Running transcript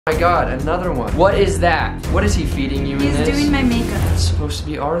my God, another one. What is that? What is he feeding you in this? He's doing my makeup. It's supposed to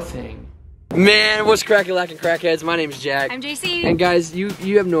be our thing. Man, what's crackin' crackheads? My name's Jack. I'm JC. And guys,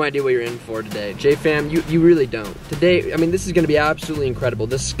 you have no idea what you're in for today. J-Fam, you really don't. Today, I mean, this is gonna be absolutely incredible.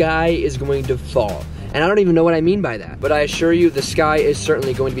 The sky is going to fall. And I don't even know what I mean by that. But I assure you, the sky is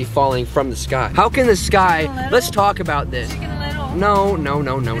certainly going to be falling from the sky. How can the sky, let's talk about this. No.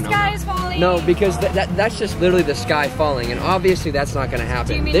 The sky is falling. No, because that's just literally the sky falling. And obviously that's not gonna happen.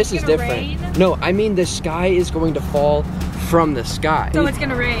 Do you mean this it's is gonna different. rain? No, I mean the sky is going to fall from the sky. So it's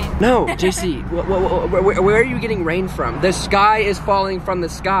gonna rain. No, JC, where are you getting rain from? The sky is falling from the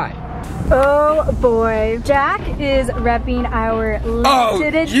sky. Oh boy. Jack is repping our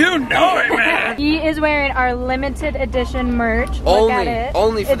limited edition. You know it, man. He is wearing our limited edition merch. Look at it.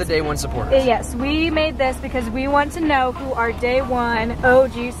 Only for the day one supporters. Yes, we made this because we want to know who our day one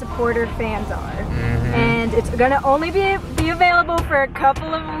OG supporter fans are. And it's gonna only be available for a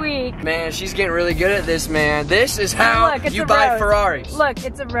couple of weeks. Man, she's getting really good at this, man. This is how you buy Ferraris. Look,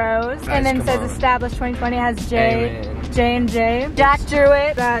 it's a rose, Guys, and then it says established 2020. It has J&J. Jack drew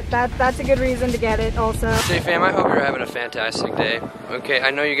it. That's a good reason to get it also. J-Fam, I hope you're having a fantastic day. Okay,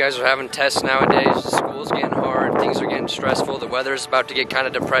 I know you guys are having tests nowadays. School's getting hard, things are getting stressful, the weather's about to get kind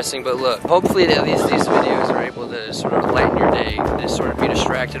of depressing, but look, hopefully at least these videos are able to sort of lighten your day, to sort of be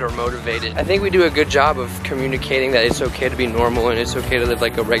distracted or motivated. I think we do a good job of communicating that it's okay to be normal and it's okay to live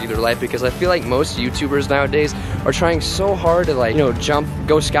like a regular life, because I feel like most YouTubers nowadays are trying so hard to, like, you know,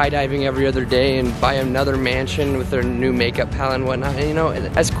 go skydiving every other day and buy another mansion with their new makeup palette and whatnot. And you know,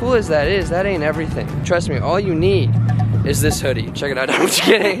 as cool as that is, that ain't everything. Trust me, all you need is this hoodie. Check it out. I'm just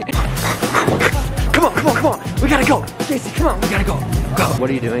kidding. Come on. We gotta go. JC, come on, we gotta go. Go. What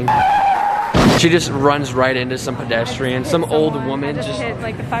are you doing? She just runs right into some pedestrian, some old woman, just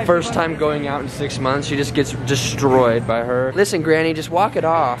like first time going out in 6 months. She just gets destroyed by her. Listen, Granny, just walk it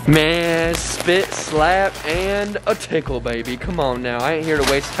off. Man, spit, slap, and a tickle, baby. Come on now, I ain't here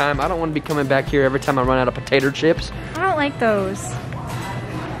to waste time. I don't want to be coming back here every time I run out of potato chips. I don't like those.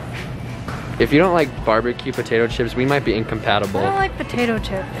 If you don't like barbecue potato chips, we might be incompatible. I don't like potato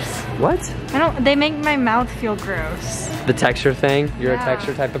chips. What? They make my mouth feel gross. The texture thing? You're a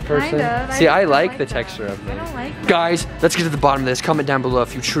texture type of person? Kind of. See, I like the texture of them. I don't like them. Guys, let's get to the bottom of this. Comment down below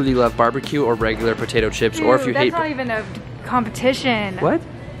if you truly love barbecue or regular potato chips, or if you hate. That's not even a competition. What?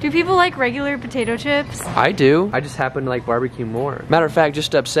 Do people like regular potato chips? I do. I just happen to like barbecue more. Matter of fact,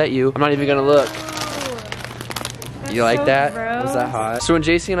 just to upset you, I'm not even gonna look. You like that? Gross. Was that hot? So when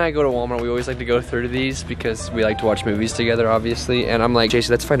JC and I go to Walmart, we always like to go through these because we like to watch movies together, obviously. And I'm like, JC,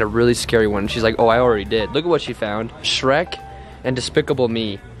 let's find a really scary one. And she's like, oh, I already did. Look at what she found. Shrek and Despicable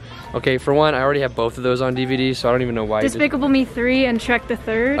Me. Okay, for one, I already have both of those on DVD, so I don't even know why. Despicable Me 3 and Shrek the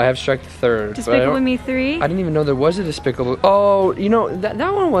Third? I have Shrek the Third. Despicable Me 3? I didn't even know there was a Despicable. Oh, you know, that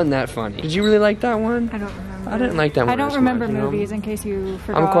one wasn't that funny. Did you really like that one? I don't remember. I didn't like that one. I don't remember much, movies, in case you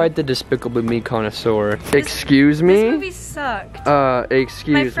forgot. I'm quite the Despicable Me connoisseur. Excuse me? This movie sucked.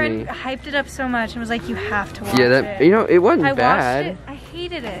 Excuse me. My friend hyped it up so much and was like, you have to watch it. You know, it wasn't I bad. watched it. I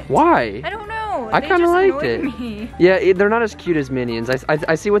hated it. Why? I don't know. I kind of liked it. Me. Yeah, they're not as cute as Minions.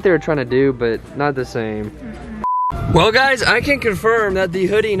 I see what they were trying to do, but not the same. Well, guys, I can confirm that the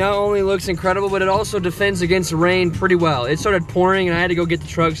hoodie not only looks incredible, but it also defends against rain pretty well. It started pouring, and I had to go get the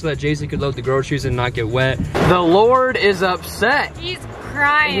truck so that Jason could load the groceries and not get wet. The Lord is upset. He's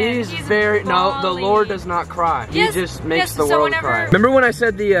crying. He's very no. The Lord does not cry. Yes, he just makes the world cry. Remember when I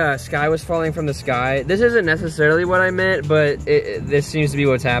said the sky was falling from the sky? This isn't necessarily what I meant, but this seems to be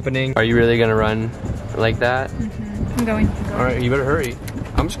what's happening. Are you really gonna run like that? I'm going. All right, you better hurry.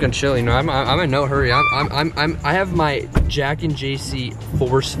 I'm just gonna chill, you know. I'm in no hurry. I have my Jack and JC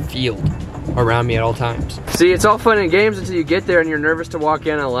force field around me at all times. See, it's all fun and games until you get there and you're nervous to walk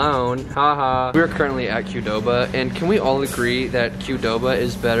in alone. Haha. We're currently at Qdoba, and can we all agree that Qdoba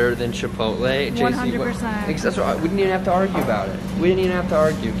is better than Chipotle? 100%. That's right. We didn't even have to argue about it. We didn't even have to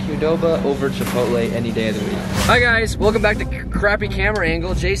argue. Qdoba over Chipotle any day of the week. Hi guys, welcome back to crappy camera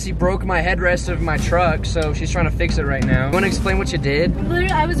angle. JC broke my headrest of my truck, so she's trying to fix it right now. You want to explain what you did?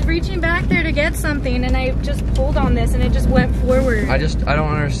 Literally, I was reaching back there to get something, and I just pulled on this, and it just went forward. I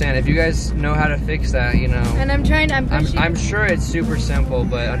don't understand. If you guys know how to fix that, you know. And I'm trying to, I'm sure it's super simple,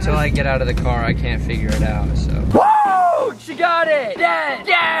 but until I get out of the car, I can't figure it out, so. Woo! She got it! Yes!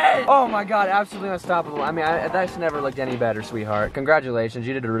 Yes! Oh my God, absolutely unstoppable. I mean, that's never looked any better, sweetheart. Congratulations,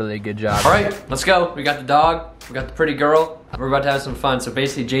 you did a really good job. All right, let's go. We got the dog, we got the pretty girl. We're about to have some fun. So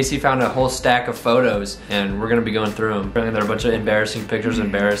basically, JC found a whole stack of photos, and we're gonna be going through them. Apparently, there are a bunch of embarrassing pictures,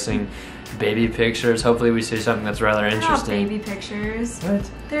 embarrassing baby pictures. Hopefully we see something that's rather interesting. Not baby pictures. What?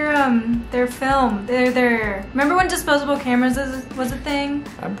 They're film. They're. Remember when disposable cameras was a thing?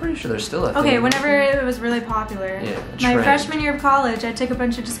 I'm pretty sure they're still a thing. Okay, whenever it was really popular. Yeah. My freshman year of college, I took a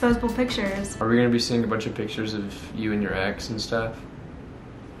bunch of disposable pictures. Are we gonna be seeing a bunch of pictures of you and your ex and stuff?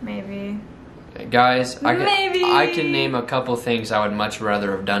 Maybe. Guys, I Maybe. can name a couple things I would much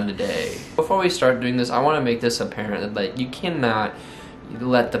rather have done today. Before we start doing this, I want to make this apparent that like you cannot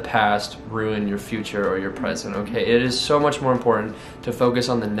let the past ruin your future or your present, okay? It is so much more important to focus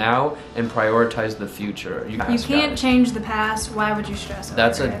on the now and prioritize the future. You can't change the past. Why would you stress over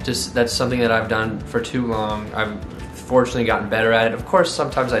it? That's something that I've done for too long. I've fortunately gotten better at it. Of course,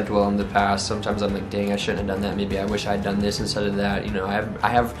 sometimes I dwell on the past. Sometimes I'm like, dang, I shouldn't have done that. Maybe I wish I'd done this instead of that. You know, I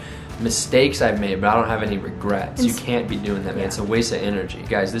have mistakes I've made, but I don't have any regrets. You can't be doing that, man. It's a waste of energy.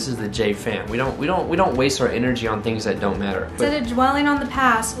 Guys, this is the J fam. We don't waste our energy on things that don't matter. Instead of dwelling on the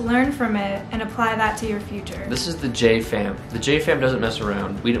past, learn from it and apply that to your future. This is the J fam. The J fam doesn't mess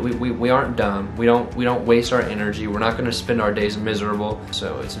around. We aren't dumb. We don't waste our energy. We're not going to spend our days miserable.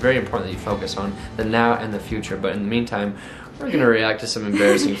 So it's very important that you focus on the now and the future. But in the meantime, we're gonna react to some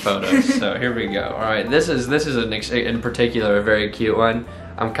embarrassing photos. So here we go. All right, this is in particular a very cute one.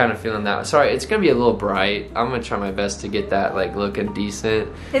 I'm kind of feeling that. Sorry, it's gonna be a little bright. I'm gonna try my best to get that like looking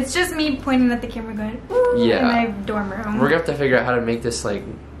decent. It's just me pointing at the camera going, ooh, in my dorm room. We're gonna have to figure out how to make this like,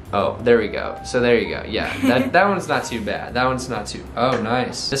 oh, there we go. So there you go. Yeah, that one's not too bad. That one's not too, oh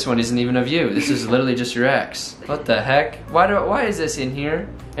nice. This one isn't even of you. This is literally just your ex. What the heck? Why is this in here?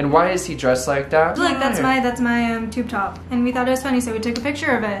 And why is he dressed like that? Look, that's my tube top. And we thought it was funny, so we took a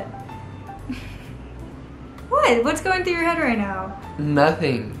picture of it. What? What's going through your head right now?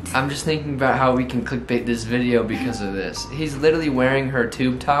 Nothing. I'm just thinking about how we can clickbait this video because of this. He's literally wearing her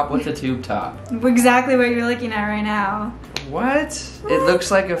tube top. What's a tube top? Exactly what you're looking at right now. What? It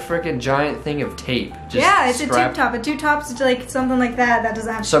looks like a freaking giant thing of tape. Yeah, it's a tube top. A tube top's like something like that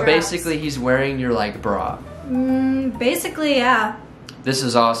doesn't have straps. So basically he's wearing your like bra. Basically, yeah. This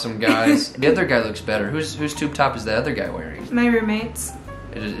is awesome, guys. The other guy looks better. Whose tube top is the other guy wearing? My roommates.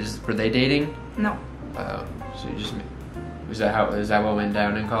 Were they dating? No. Oh, so you just... Is that what went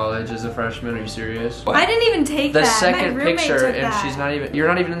down in college as a freshman? Are you serious? What? I didn't even take the that. second My roommate picture, took and that. she's not even. You're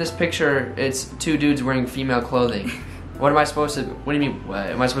not even in this picture. It's two dudes wearing female clothing. What am I supposed to? What do you mean? What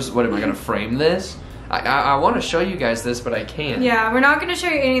am I supposed to? What am I gonna frame this? I want to show you guys this, but I can't. Yeah, we're not gonna show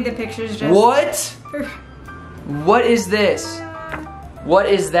you any of the pictures. Just what? What is this? What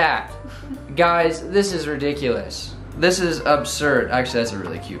is that? Guys, this is ridiculous. This is absurd. Actually, that's a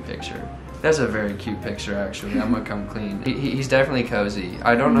really cute picture. That's a very cute picture, actually. I'm gonna come clean. He's definitely cozy.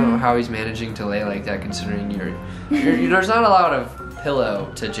 I don't know how he's managing to lay like that, considering there's not a lot of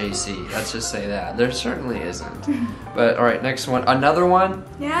pillow to JC. Let's just say that. There certainly isn't. But all right, next one. Another one?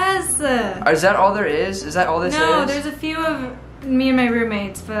 Yes. Is that all there is? Is that all this is? No, there's a few of me and my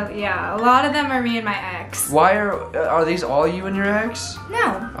roommates, but yeah, a lot of them are me and my ex. Why are these all you and your ex?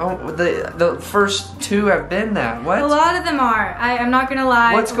 No. Oh, the first two have been that. What? A lot of them are. I'm not gonna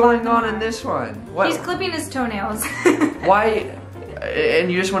lie. What's going on in this one? What? He's clipping his toenails. Why?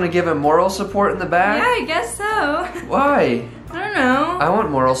 And you just want to give him moral support in the back? Yeah, I guess so. Why? I don't know. I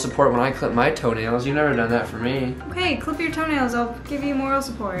want moral support when I clip my toenails. You've never done that for me. Okay, clip your toenails. I'll give you moral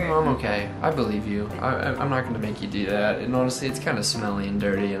support. No, I'm okay. I believe you. I'm not going to make you do that. And honestly, it's kind of smelly and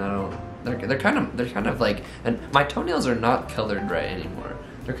dirty, and I don't. They're kind of like. And my toenails are not colored right anymore.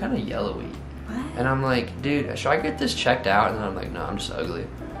 They're kind of yellowy. What? And I'm like, dude, should I get this checked out? And then I'm like, no, I'm just ugly.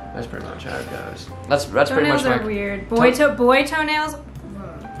 That's pretty much how it goes. That's pretty much my. Toenails are weird. Boy toenails.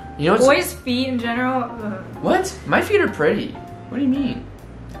 You know boys' feet in general. What? My feet are pretty. What do you mean?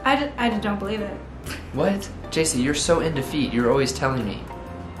 I just don't believe it. What? JC, you're so into feet. You're always telling me.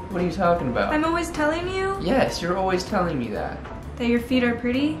 What are you talking about? I'm always telling you? Yes, you're always telling me that. That your feet are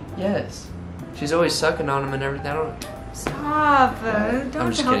pretty? Yes. She's always sucking on them and everything. I don't... Stop. Don't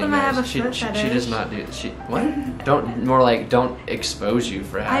I'm just tell kidding, them I guys. have a foot fetish. She does not do... What? Don't expose you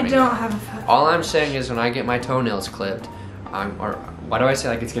for having I don't have a foot fetish. All I'm saying is when I get my toenails clipped, why do I say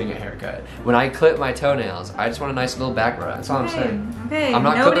like it's getting a haircut? When I clip my toenails, I just want a nice little back rub. That's all I'm saying. Okay, I'm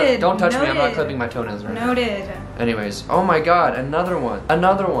not noted. Don't touch me. Noted. I'm not clipping my toenails right now. Noted. Anyways, oh my god, another one.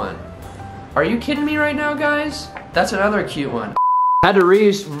 Another one. Are you kidding me right now, guys? That's another cute one. I had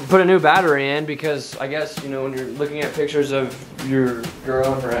to put a new battery in because I guess, you know, when you're looking at pictures of your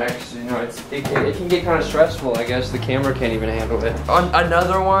girl and her ex, you know, it can get kind of stressful. I guess the camera can't even handle it.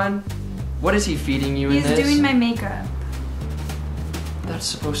 Another one? What is he feeding you in this? He's doing my makeup. That's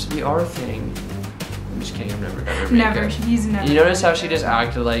supposed to be our thing. just kidding. I've never done her Never. makeup. She's never. You notice how she just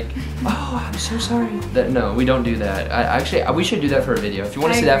acted like, oh, I'm so sorry. No, we don't do that. Actually, we should do that for a video. If you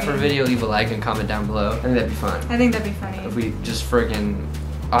want to see that for a video, leave a like and comment down below. I think that'd be fun. I think that'd be funny. If we just friggin',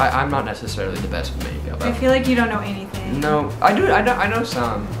 I'm not necessarily the best with makeup. I feel like you don't know anything. No, I do. I know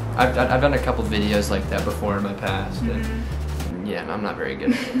some. I've done a couple videos like that before in my past. And yeah, I'm not very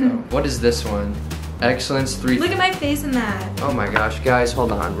good at it though. What is this one? Excellence 3. Look at my face in that. Oh my gosh, guys,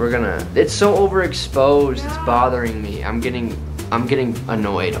 hold on. It's so overexposed. Yeah. It's bothering me. I'm getting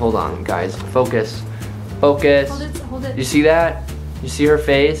annoyed. Hold on, guys. Focus. Focus. Hold it. You see that? You see her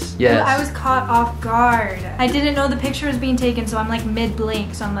face? Yes. I was caught off guard. I didn't know the picture was being taken, so I'm like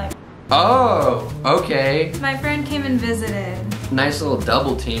mid-blink, so I'm like. Oh, okay. My friend came and visited. Nice little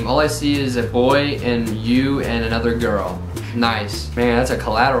double team. All I see is a boy and you and another girl. Nice. Man, that's a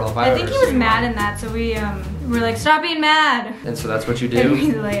collateral if I think he was mad in that, so we were like, stop being mad. And so that's what you And do?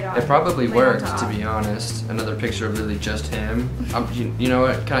 we laid on. It probably laid worked, on to top. be honest. Another picture of literally just him. You know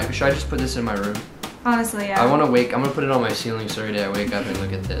what? Should I just put this in my room? Honestly, yeah. I'm gonna put it on my ceiling so every day I wake up and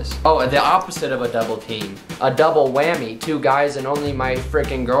look at this. Oh, the opposite of a double team. A double whammy. 2 guys and only my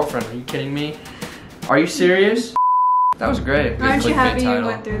freaking girlfriend. Are you kidding me? Are you serious? That was great. Good Aren't you clickbait happy title. you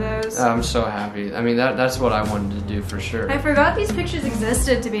went through those? I'm so happy. I mean, that's what I wanted to do for sure. I forgot these pictures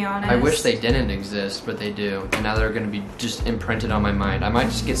existed, to be honest. I wish they didn't exist, but they do. And now they're gonna be just imprinted on my mind. I might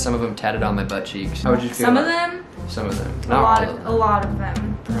just get some of them tatted on my butt cheeks. How would you feel? Some of them? Some of them. A Not lot all of them. a lot of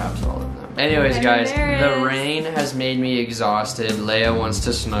them. Perhaps all of them. Anyways, And guys, there the is- rain has made me exhausted. Leia wants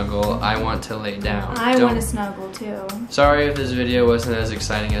to snuggle. I want to lay down. I want to snuggle too. Sorry if this video wasn't as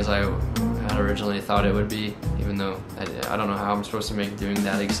exciting as I had originally thought it would be, even though I don't know how I'm supposed to make doing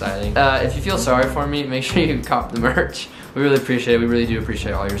that exciting. If you feel sorry for me, make sure you cop the merch. We really appreciate it. We really do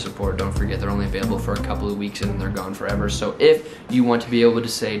appreciate all your support. Don't forget, they're only available for a couple of weeks and then they're gone forever. So if you want to be able to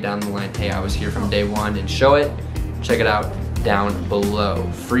say down the line, hey, I was here from day one and show it, check it out down below.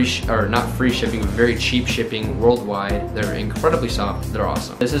 Not free shipping, but very cheap shipping worldwide. They're incredibly soft. They're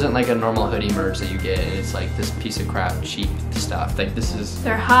awesome. This isn't like a normal hoodie merch that you get and it's like this piece of crap cheap stuff. Like this is.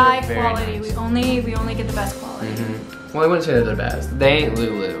 They're high very quality. nice. We only get the best quality. Well, I wouldn't say that they're best. They ain't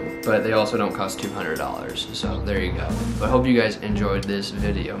Lulu, but they also don't cost $200. So there you go. But I hope you guys enjoyed this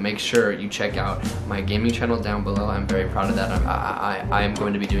video. Make sure you check out my gaming channel down below. I'm very proud of that. I am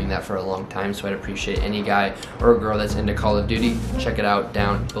going to be doing that for a long time, so I'd appreciate any guy or girl that's into Call of Duty. Check it out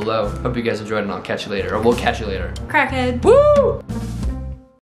down below. Hope you guys enjoyed, and I'll catch you later. Or we'll catch you later. Crackhead. Woo!